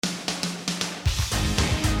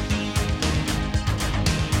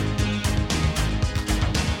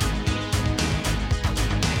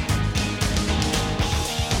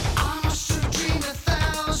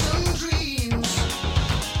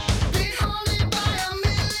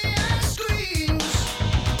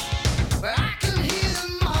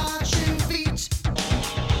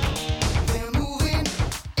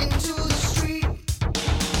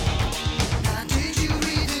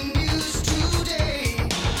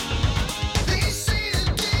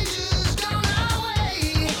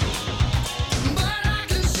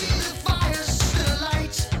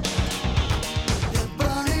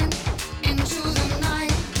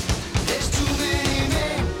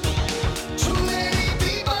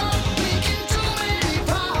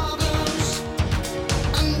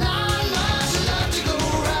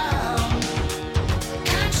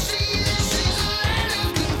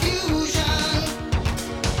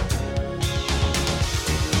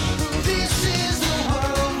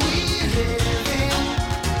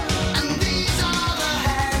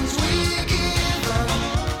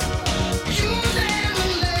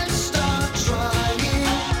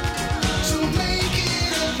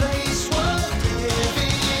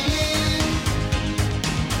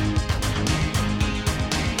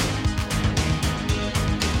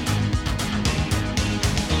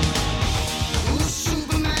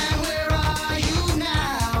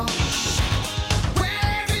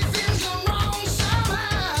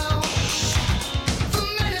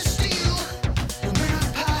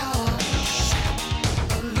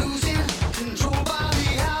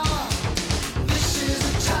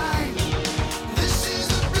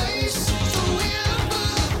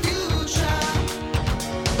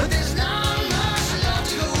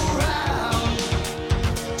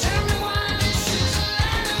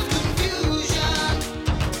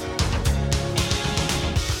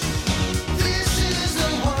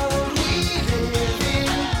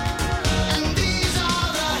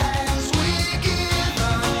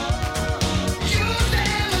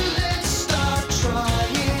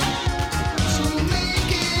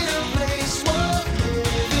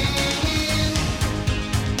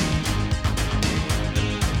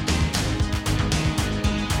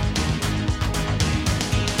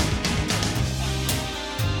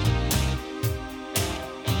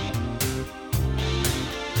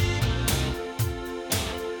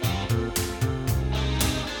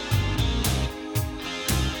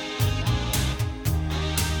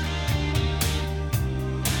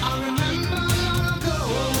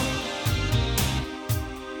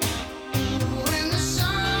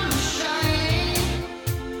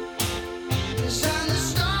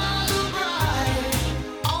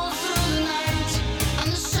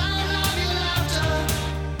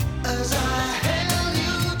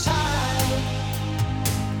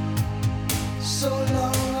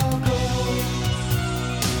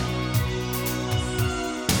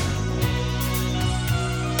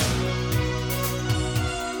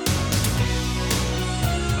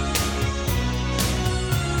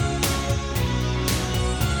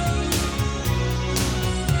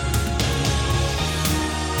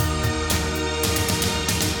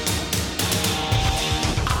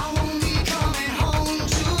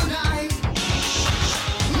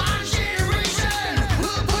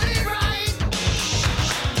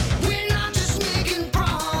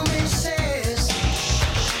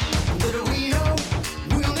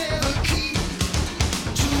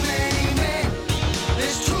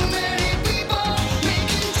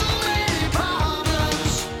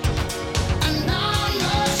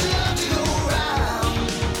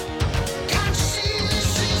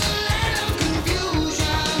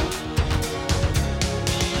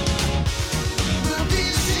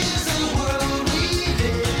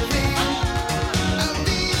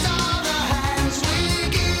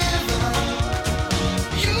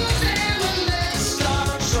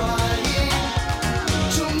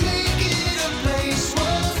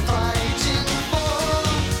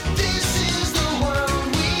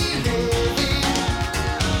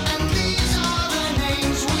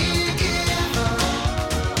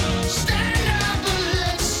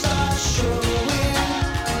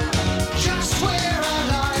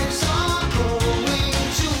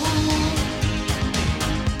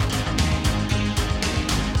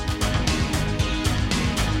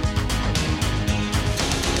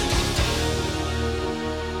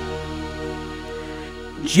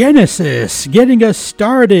Genesis getting us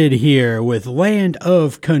started here with Land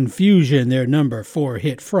of Confusion, their number 4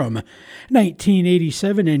 hit from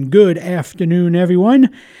 1987. And good afternoon, everyone.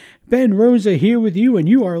 Ben Rosa here with you, and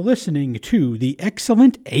you are listening to the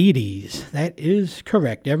Excellent 80s. That is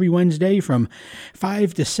correct. Every Wednesday from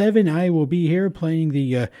 5 to 7, I will be here playing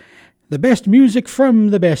the best music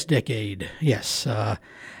from the best decade. Yes,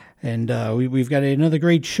 and we've got another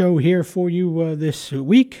great show here for you this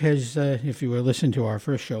week. As if you were listening to our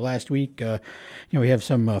first show last week, we have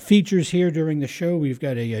some features here during the show. We've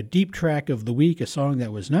got a deep track of the week, a song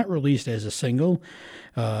that was not released as a single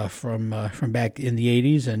from back in the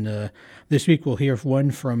 80s. And this week we'll hear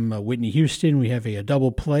one from Whitney Houston. We have a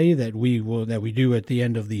double play that we do at the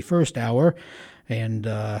end of the first hour. And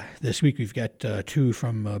this week we've got two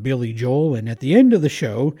from Billy Joel. And at the end of the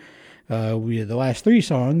show, the last three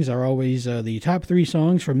songs are always the top three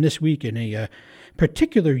songs from this week in a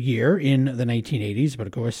particular year in the 1980s. But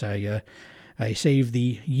of course, I save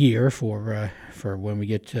the year for when we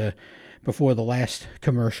get before the last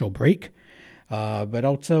commercial break. But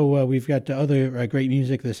also we've got other great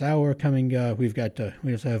music this hour coming.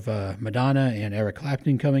 We also have Madonna and Eric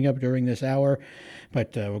Clapton coming up during this hour.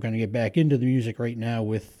 But we're going to get back into the music right now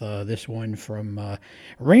with this one from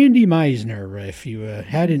Randy Meisner. If you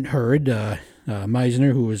hadn't heard,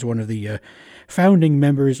 Meisner, who was one of the founding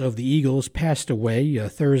members of the Eagles, passed away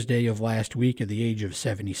Thursday of last week at the age of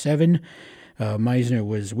 77. Meisner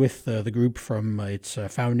was with the group from its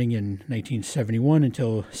founding in 1971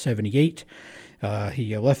 until 78.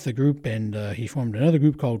 He left the group and he formed another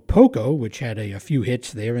group called Poco, which had a few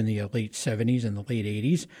hits there in the late 70s and the late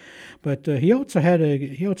 80s. But he also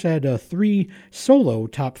had 3 solo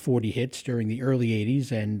top 40 hits during the early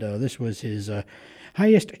 80s, and this was his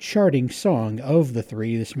highest charting song of the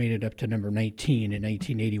 3. This made it up to number 19 in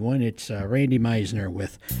 1981. It's Randy Meisner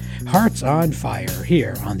with Hearts on Fire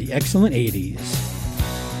here on the Excellent 80s.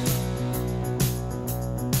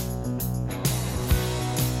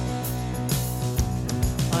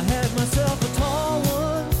 Myself a tall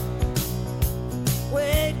one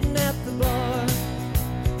waiting at the bar.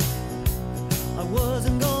 I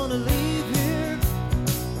wasn't gonna leave here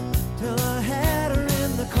till I had her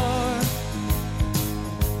in the car.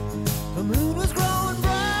 The moon was growing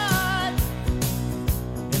bright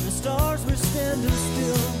and the stars were standing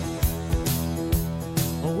still,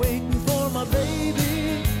 waiting for my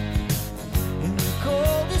baby in the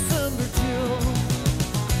cold December chill.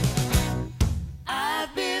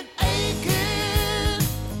 I've been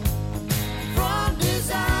from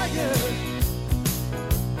desire.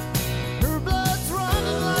 Her blood's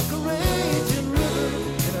running like a raging river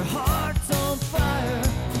and her heart's on fire.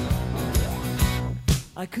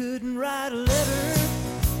 I couldn't write a letter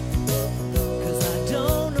 'cause I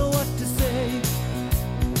don't know what to say.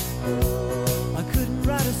 I couldn't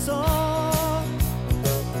write a song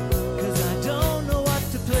 'cause I don't know what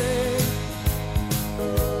to play.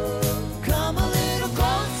 Come a little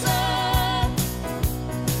closer,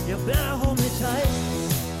 you better hold me tight.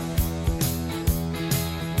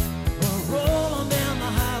 We'll roll on down the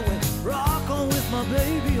highway, rock on with my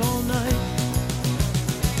baby all night.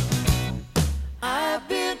 I've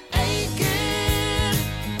been aching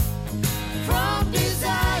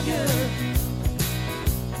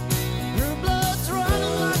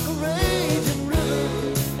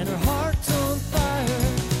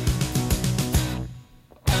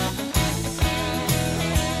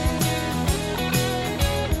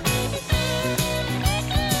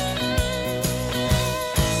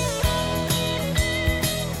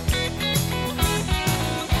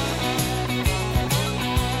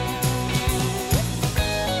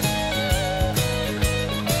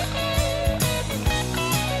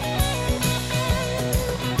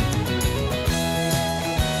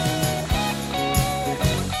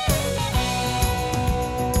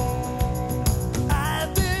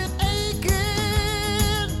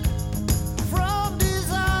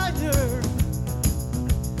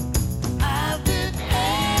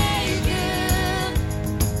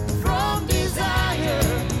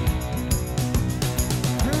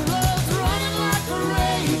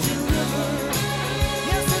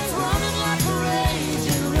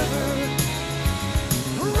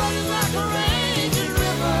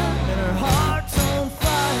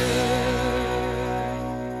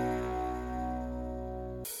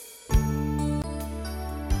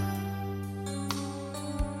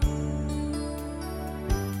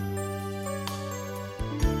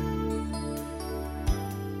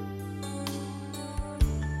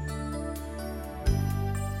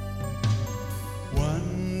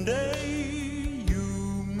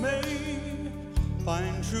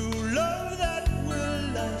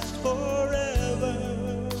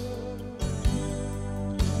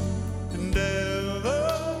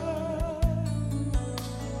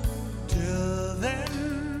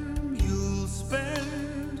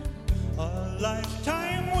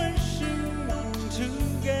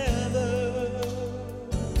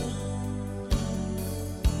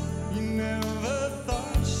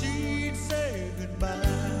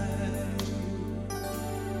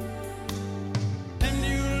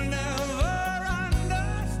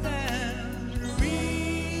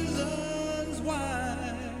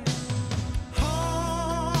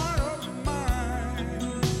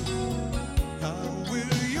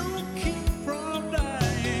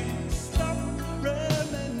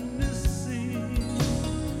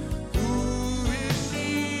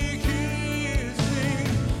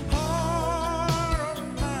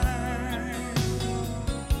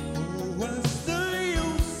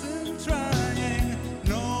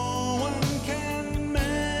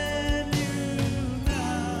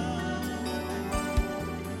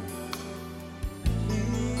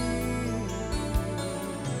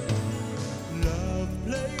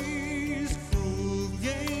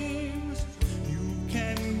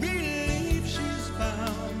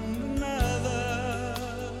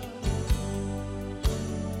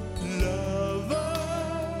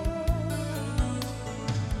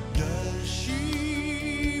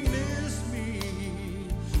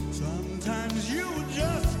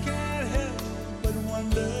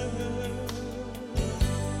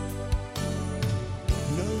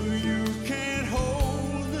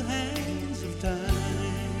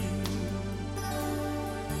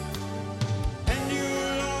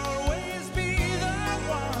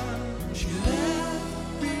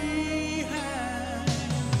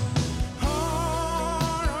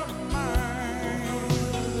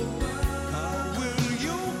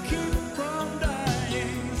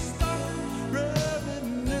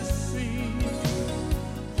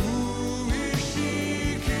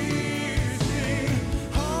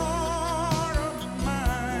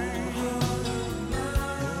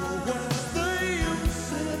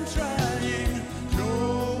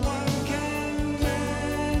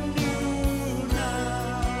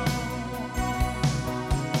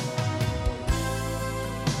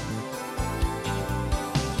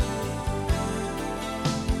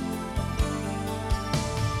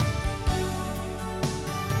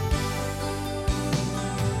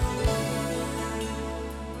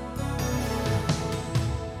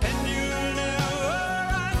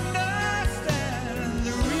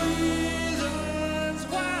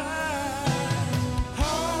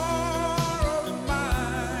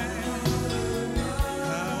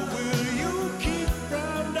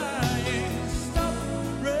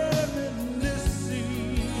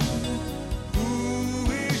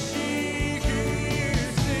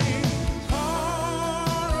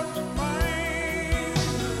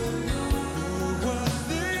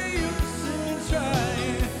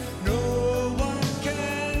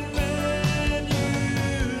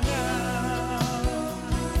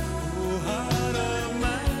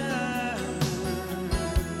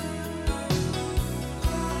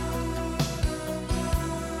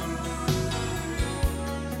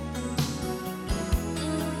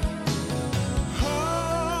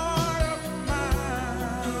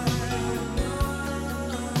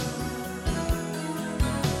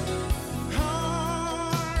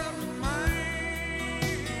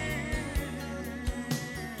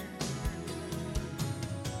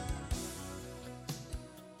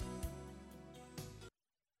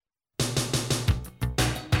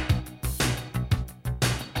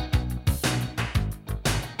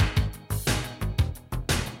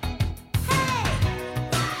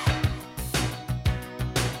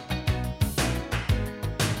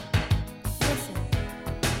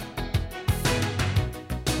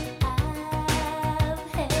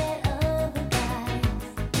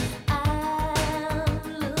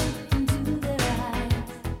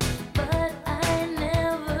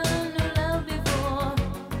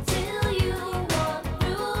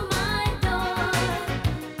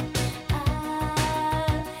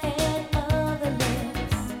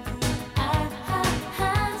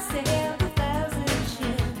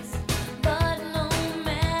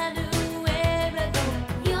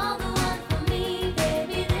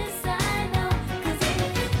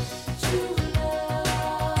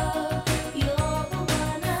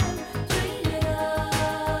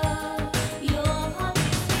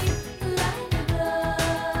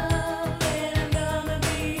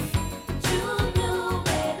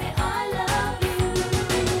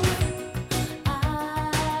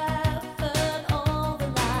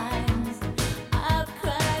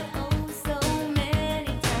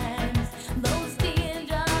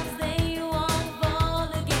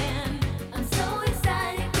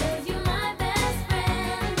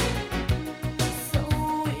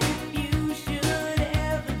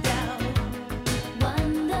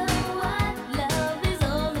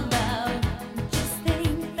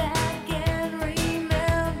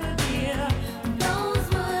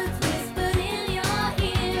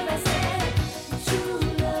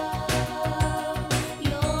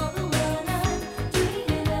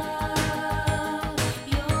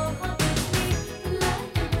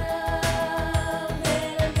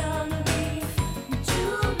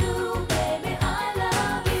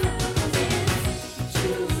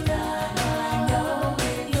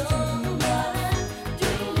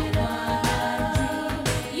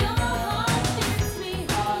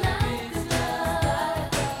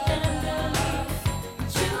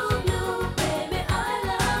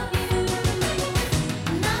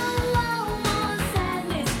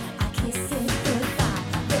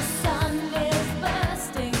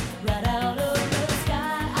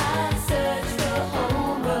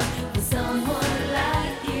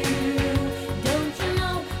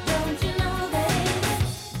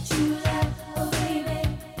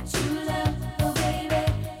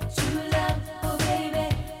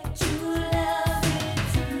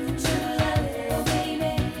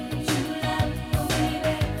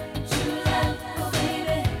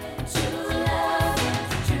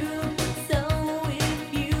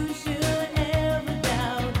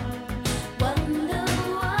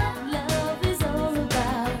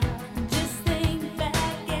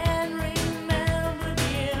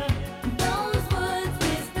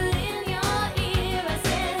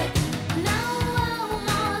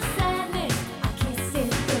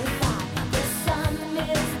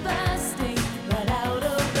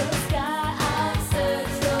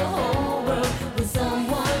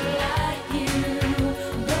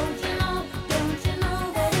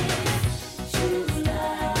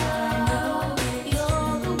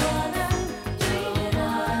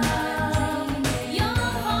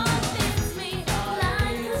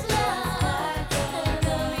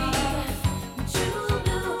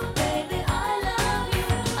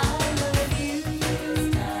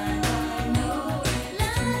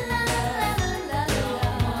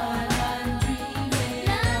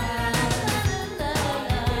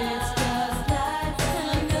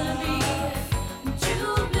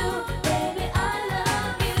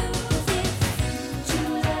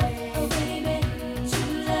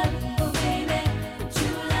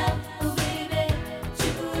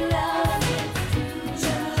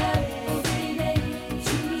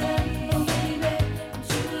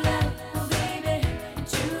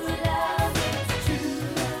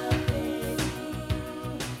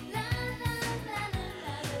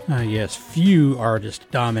Yes, few artists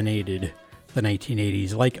dominated the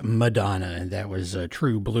 1980s like Madonna, and that was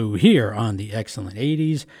True Blue here on the Excellent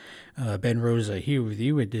 80s. Ben Rosa here with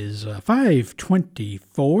you. It is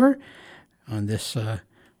 5:24 on this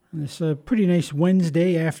pretty nice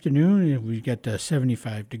Wednesday afternoon. We've got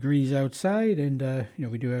 75 degrees outside, and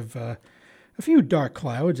we do have a few dark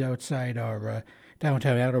clouds outside our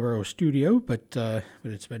downtown Attleboro studio, but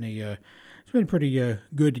it's been a pretty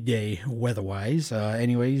good day weather-wise.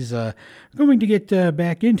 Going to get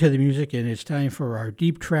back into the music, and it's time for our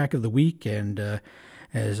deep track of the week. And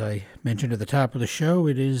as I mentioned at the top of the show,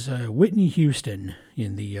 it is Whitney Houston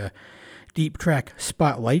in the deep track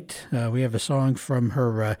spotlight. We have a song from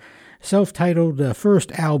her self-titled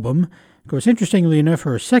first album. Of course, interestingly enough,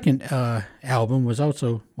 her second album was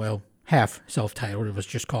also, half self-titled. It was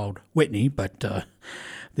just called Whitney, but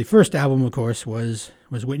the first album, of course, was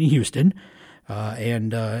Whitney Houston.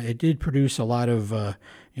 And it did produce a lot of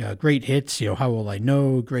great hits. How Will I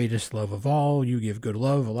Know, Greatest Love of All, You Give Good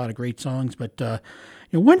Love, a lot of great songs. But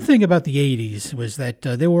one thing about the 80s was that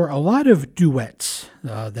there were a lot of duets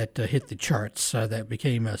that hit the charts that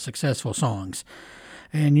became successful songs.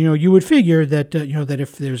 And you would figure that that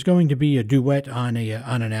if there's going to be a duet on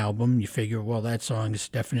an album, you figure, well, that song is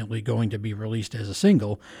definitely going to be released as a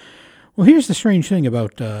single. Well, here's the strange thing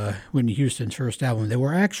about Whitney Houston's first album. There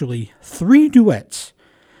were actually 3 duets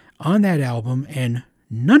on that album, and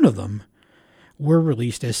none of them were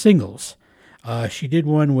released as singles. She did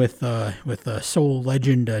one with soul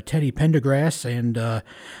legend Teddy Pendergrass, and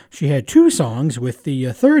she had 2 songs with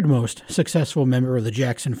the third most successful member of the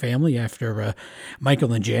Jackson family after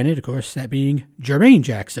Michael and Janet, of course, that being Jermaine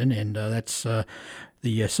Jackson, and that's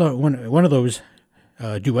the song, one of those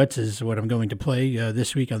duets is what I'm going to play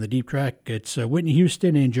this week on the Deep Track. It's Whitney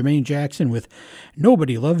Houston and Jermaine Jackson with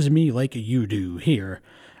Nobody Loves Me Like You Do here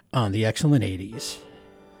on the Excellent 80s.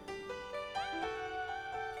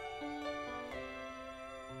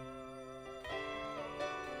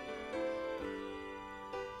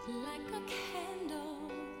 Like a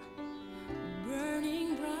candle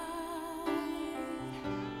burning bright,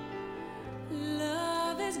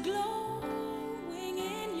 love is glowing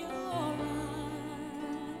in your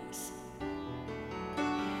eyes, a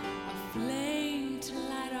flame to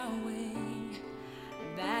light our way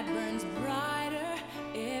that burns brighter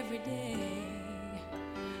every day.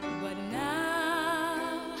 But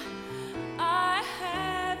now I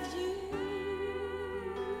have you.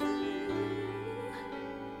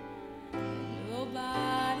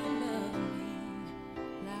 Nobody loves me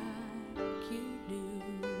like you do.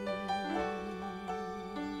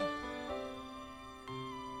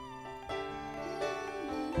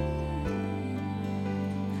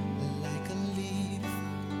 Like a leaf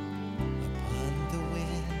upon the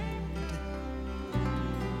wind,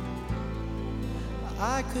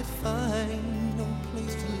 I could find no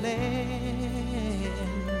place to land.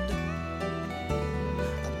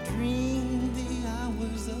 I dreamed the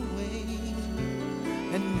hours away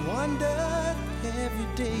and wondered every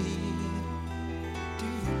day, do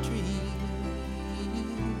the dreams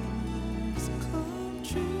come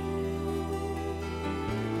true?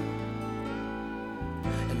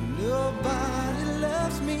 And nobody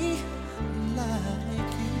loves me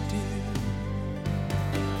like you do.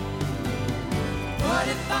 What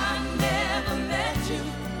if I never met you?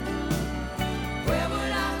 Where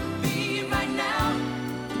would I be right now?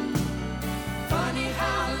 Funny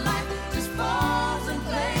how life just falls in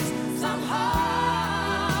place somehow.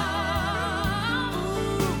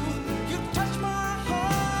 You touch my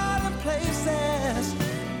heart in places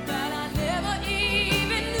That I never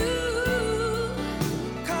even knew.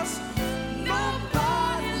 'cause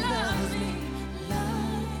Nobody loves me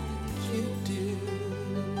like you do.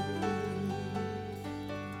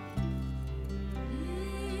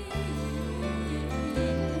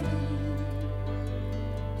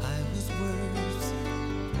 I was words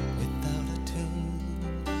without a tune.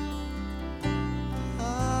 I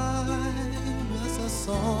was a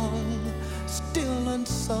song still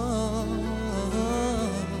unsung.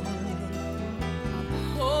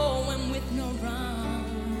 Poem with no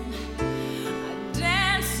rhyme, a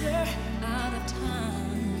dancer out of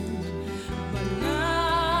time. But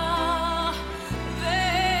now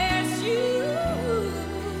there's you,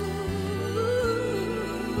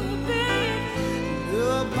 baby.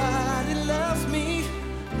 Nobody loves me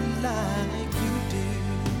like you do.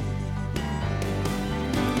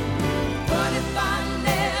 What if I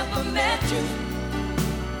never met you?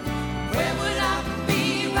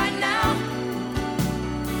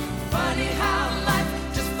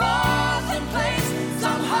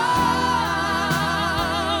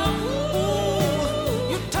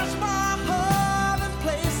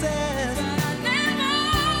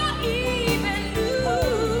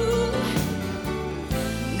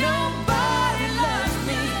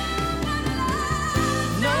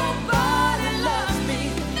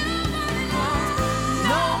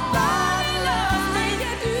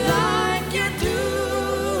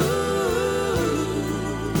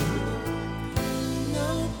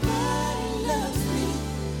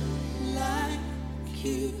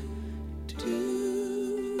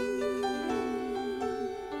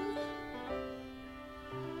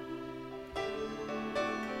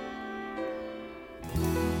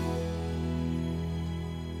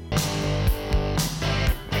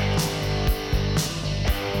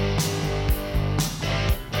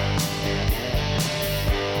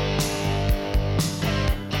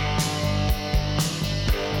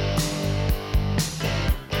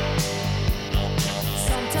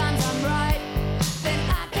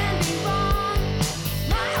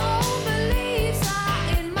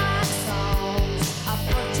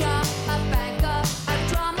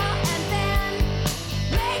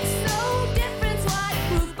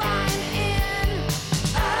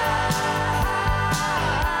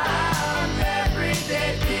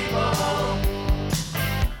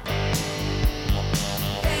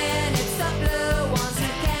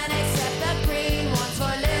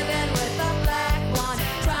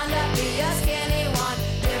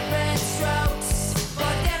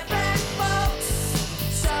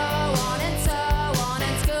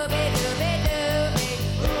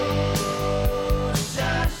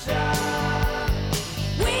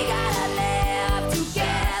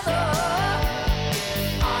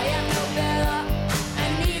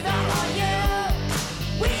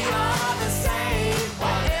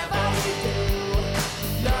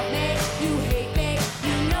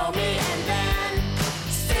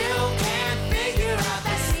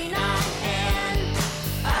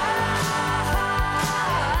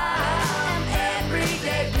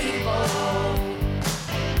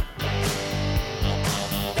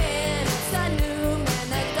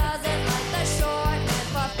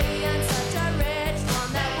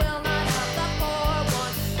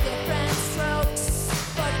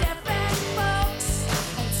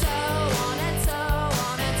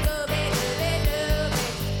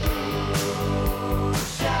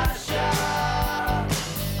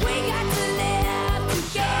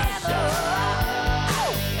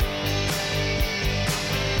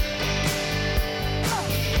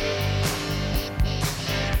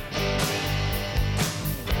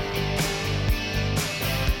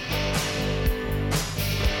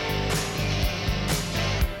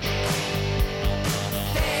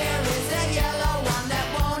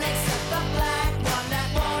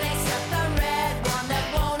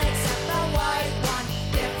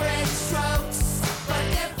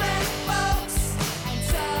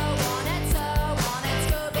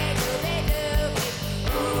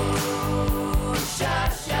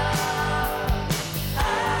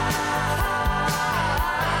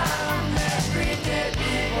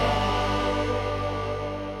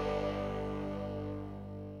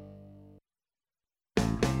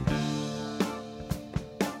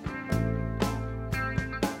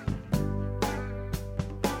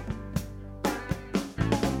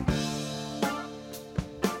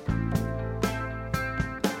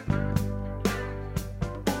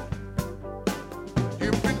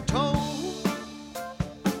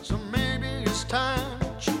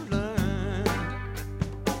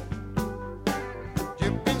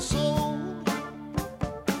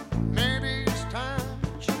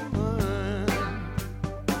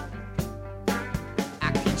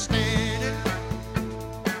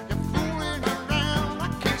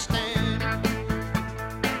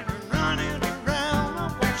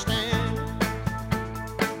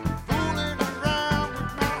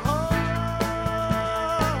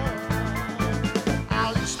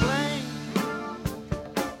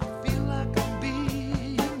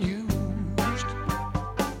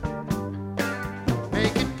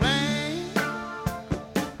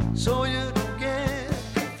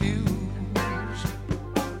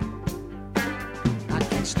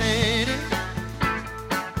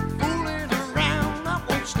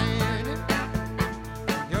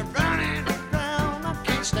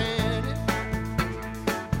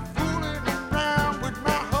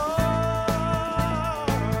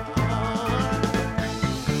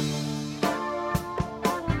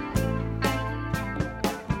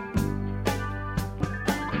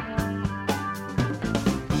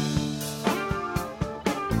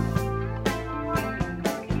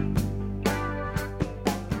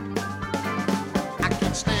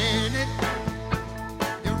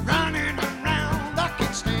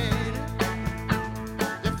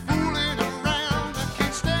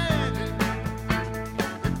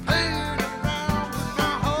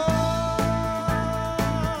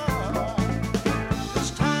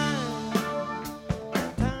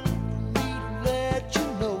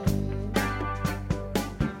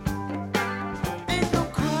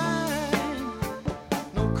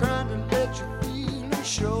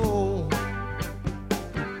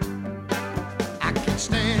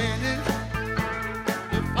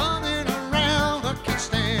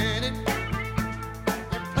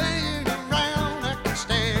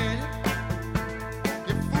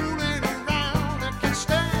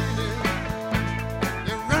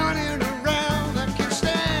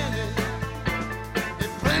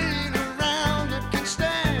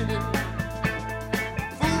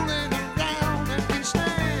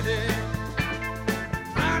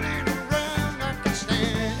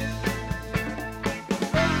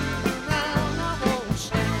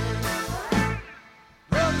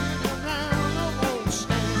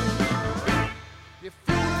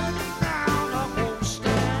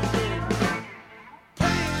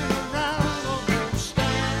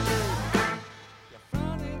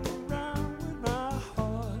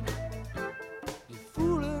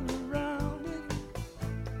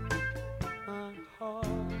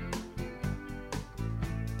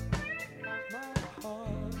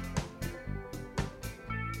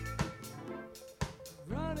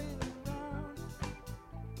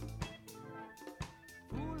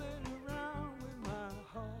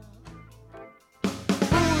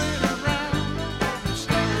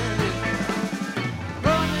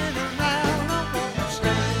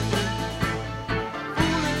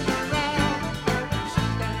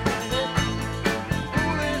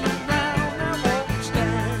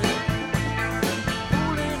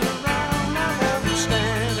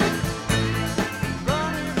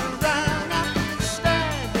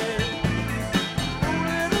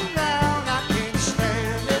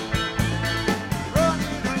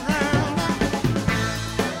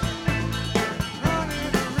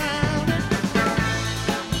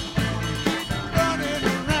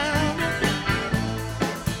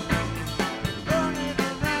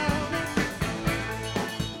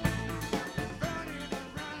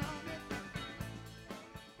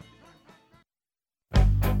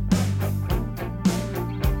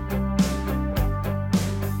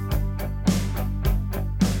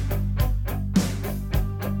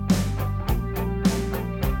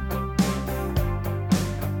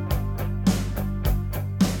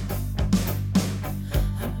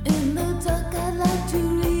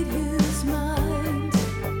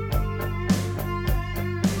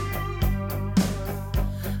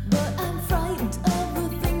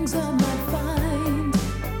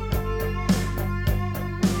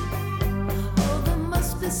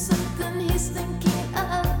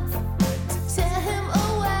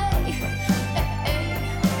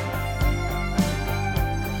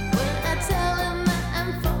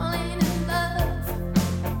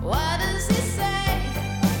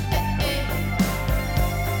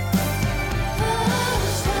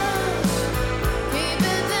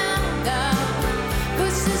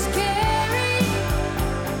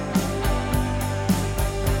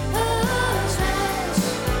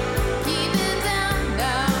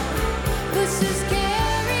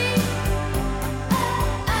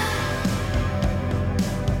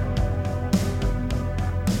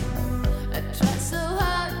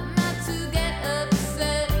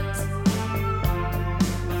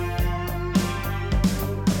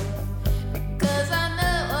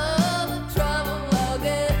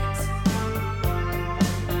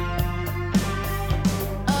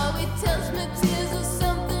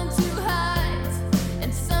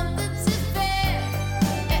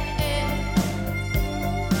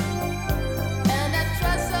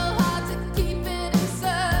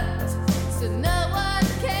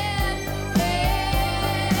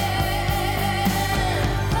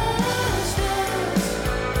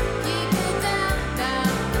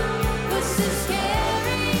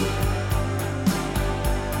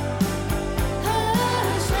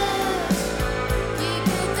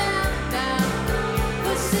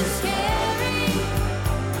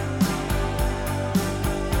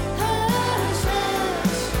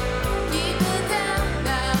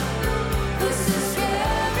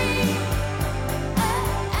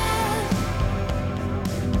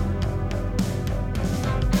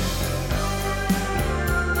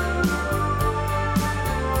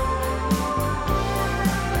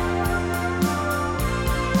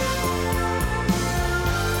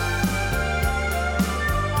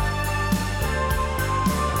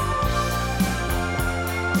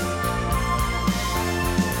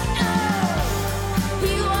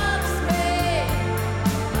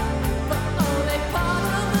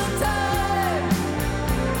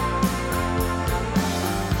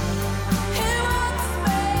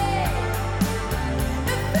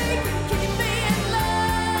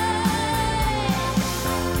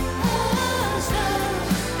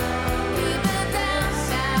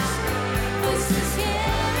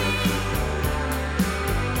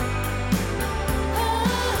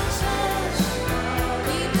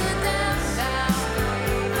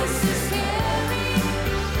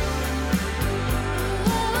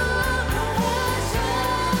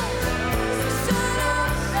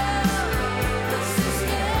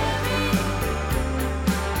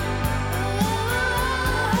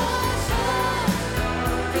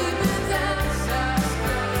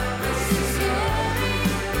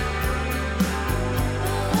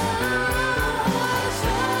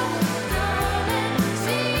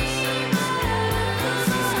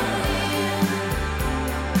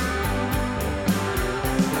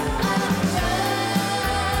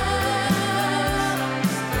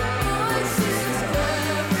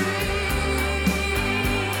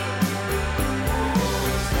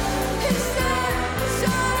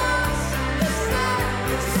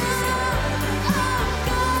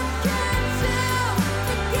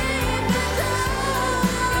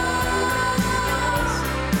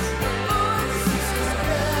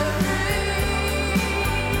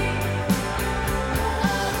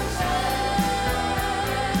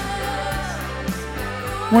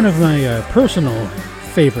 One of my personal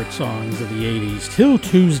favorite songs of the 80s, Till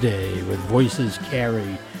Tuesday, with Voices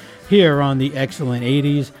Carry, here on the Excellent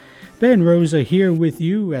 80s. Ben Rosa here with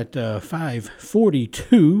you at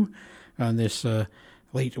 5:42 on this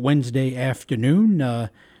late Wednesday afternoon.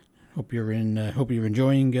 Hope you're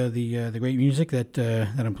enjoying the great music that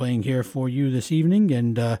I'm playing here for you this evening,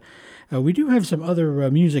 and we do have some other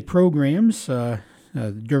music programs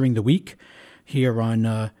during the week here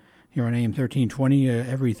on AM 1320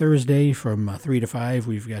 every Thursday from 3 to 5.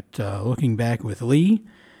 We've got Looking Back with Lee.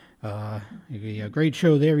 A great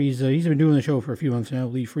show there. He's been doing the show for a few months now.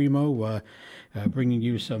 Lee Fremo, bringing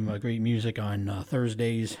you some great music on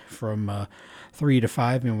Thursdays from 3 to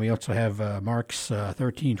 5. And we also have Mark's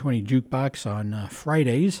 1320 Jukebox on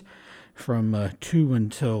Fridays from 2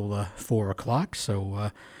 until 4 o'clock. So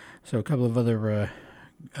a couple of other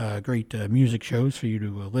great music shows for you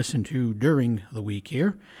to listen to during the week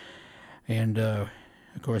here. And, of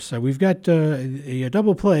course, we've got a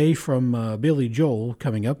double play from Billy Joel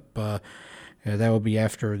coming up. That will be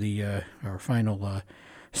after our final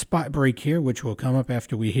spot break here, which will come up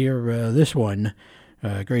after we hear this one.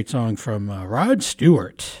 Great song from Rod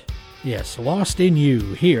Stewart. Yes, Lost in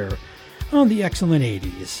You, here on the Excellent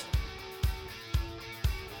 80s.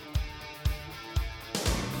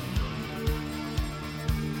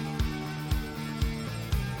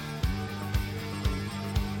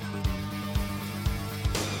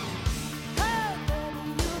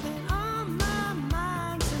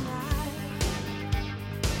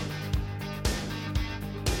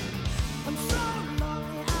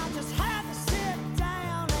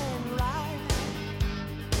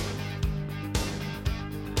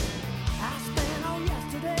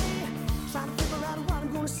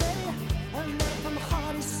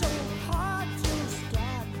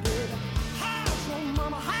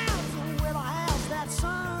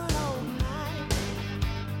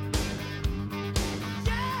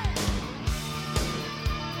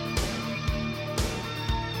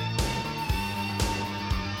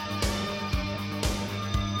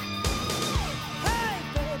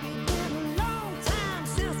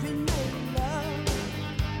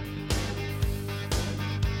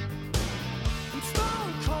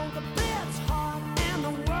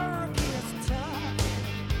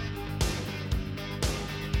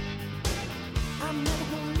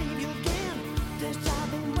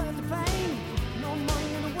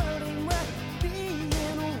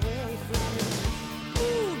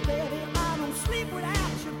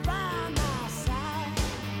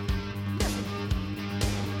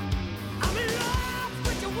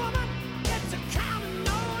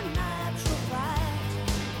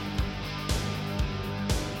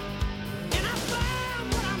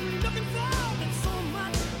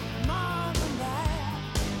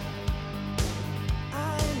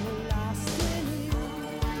 I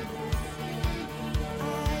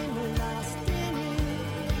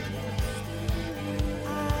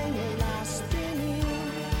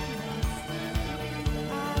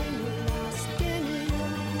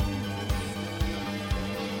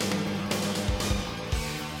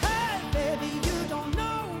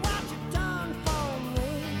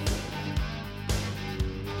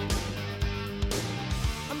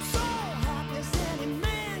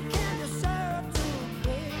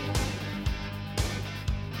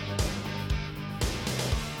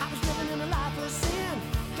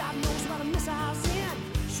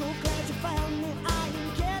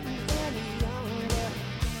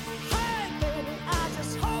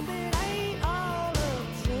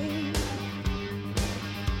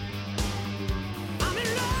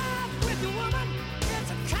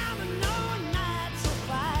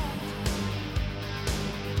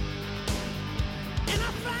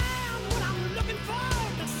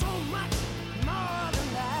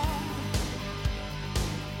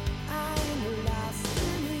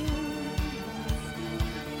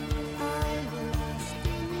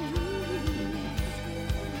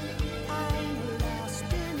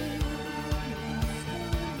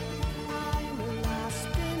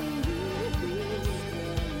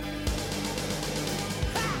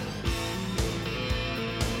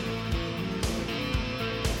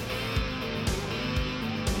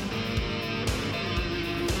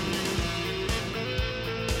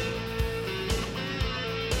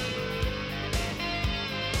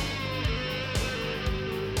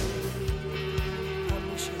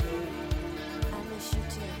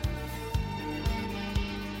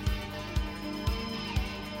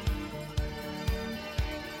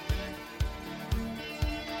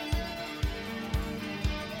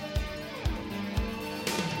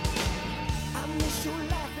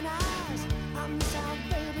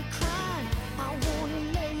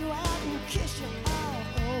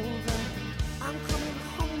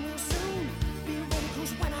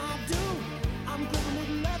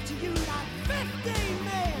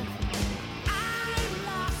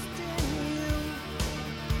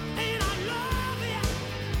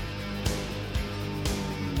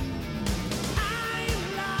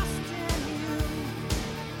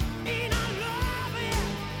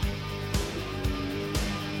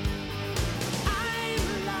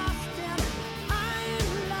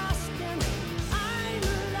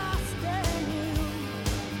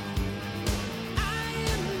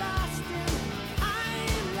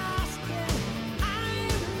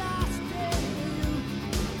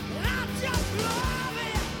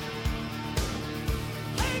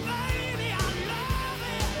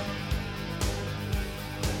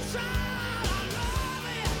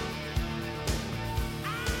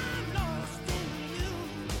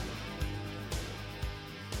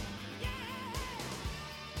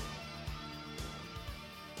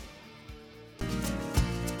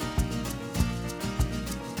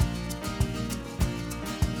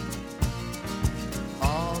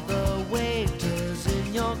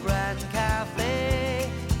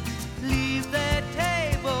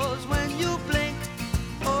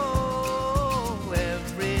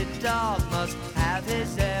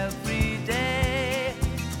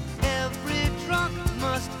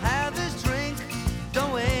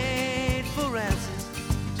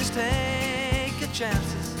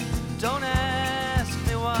chances. Don't ask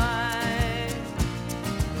me why.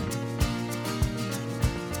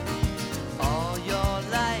 All your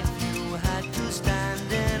life you had to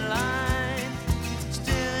stand in line.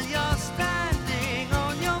 Still you're standing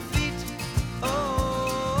on your feet.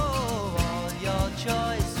 Oh, all your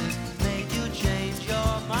choices made you change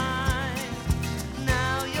your mind.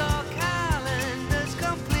 Now your calendar's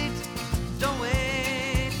complete. Don't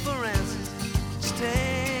wait for answers. Just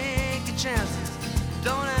take your chances.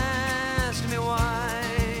 Don't ask me why.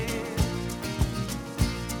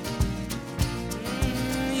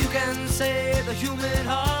 You can say the human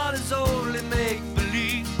heart is only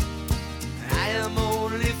make-believe. I am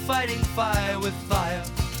only fighting fire with fire.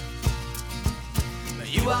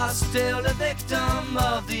 You are still the victim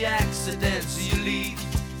of the accidents you leave.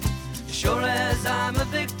 Sure as I'm a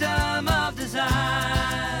victim of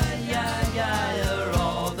desire. You're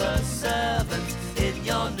all the servants in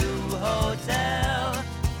your new hotel.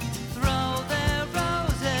 Throw their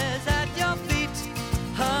roses at your feet.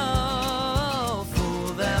 Oh,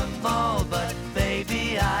 fool them all, but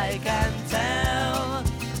baby, I can tell.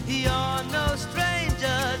 You're no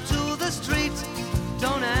stranger to the street.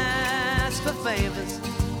 Don't ask for favors.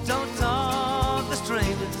 Don't talk to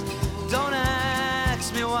strangers. Don't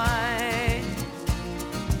ask me why.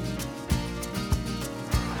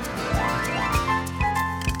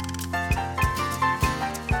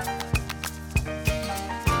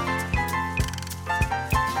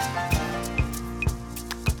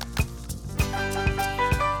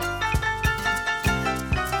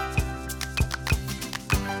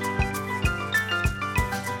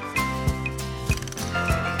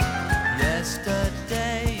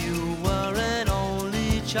 Yesterday you were an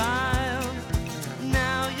only child.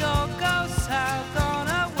 Now your ghosts have gone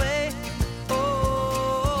away.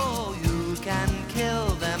 Oh, you can kill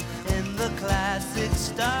them in the classic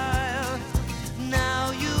style.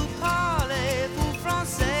 Now you parlez-vous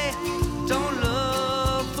français. Don't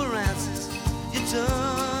look for answers. You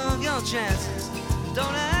took your chances.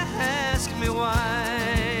 Don't ask me why.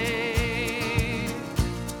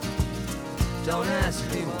 Don't ask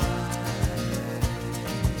me why.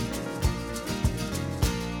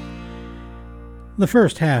 The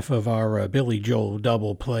first half of our Billy Joel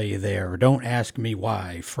double play there, Don't Ask Me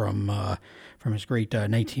Why, from his great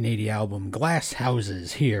 1980 album Glass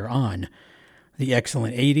Houses, here on the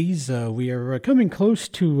Excellent 80s. We are coming close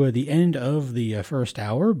to the end of the first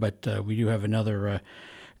hour, but we do have another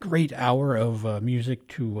great hour of music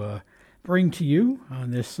to bring to you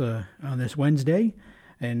on this Wednesday.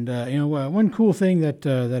 And one cool thing that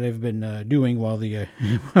I've been doing while the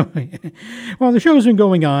while the show's been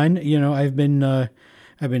going on, I've been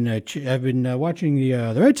watching the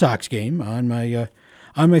Red Sox game on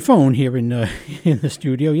my phone here in the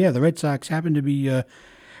studio. Yeah, the Red Sox happen to be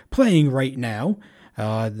playing right now.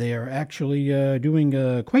 They're actually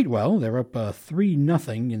doing quite well. They're up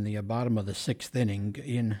 3-0 in the bottom of the sixth inning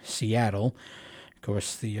in Seattle. Of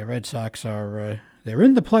course, the Red Sox are they're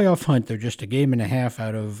in the playoff hunt. They're just a game and a half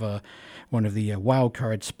out of one of the wild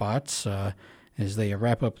card spots as they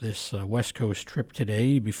wrap up this West Coast trip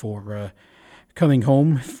today before coming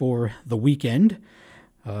home for the weekend.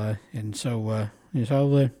 And so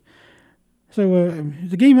the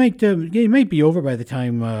game might be over by the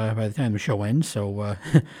time the show ends. So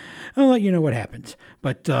I'll let you know what happens.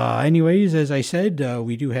 But anyways, as I said,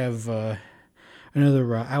 we do have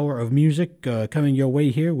another hour of music coming your way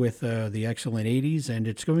here with the Excellent 80s, and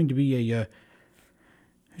it's going to be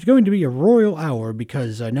a royal hour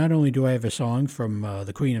because not only do I have a song from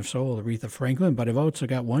the Queen of Soul, Aretha Franklin, but I've also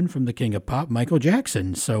got one from the King of Pop, Michael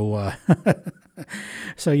Jackson. So,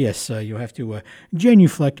 so yes, you'll have to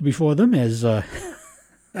genuflect before them as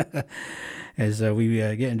as we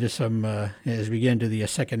get into as we get into the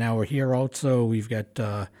second hour here. Also, we've got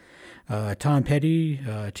Tom Petty,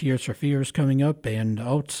 Tears for Fears coming up, and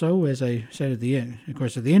also, as I said at the end, of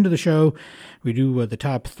course, at the end of the show, we do the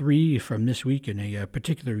top 3 from this week in a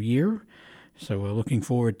particular year. So we're looking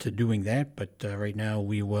forward to doing that. But right now,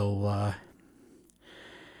 we will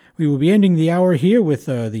be ending the hour here with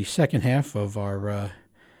the second half of our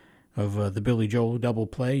the Billy Joel double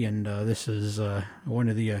play, and this is one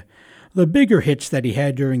of the bigger hits that he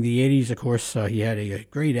had during the 80s. Of course, he had a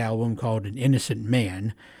great album called An Innocent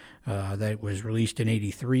Man. That was released in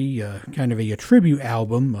 '83, kind of a tribute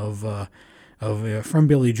album of from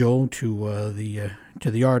Billy Joel to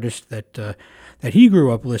the artist that he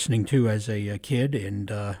grew up listening to as a kid, and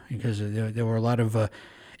because there were a lot of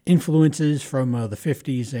influences from the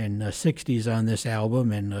 50s and 60s on this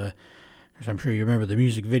album, and as I'm sure you remember the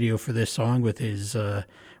music video for this song with his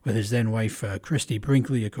then wife Christy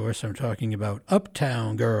Brinkley. Of course, I'm talking about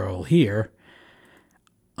Uptown Girl here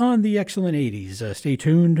on the excellent 80s. Stay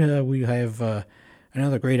tuned. We have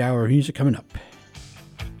another great hour of music coming up.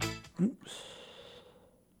 Oops.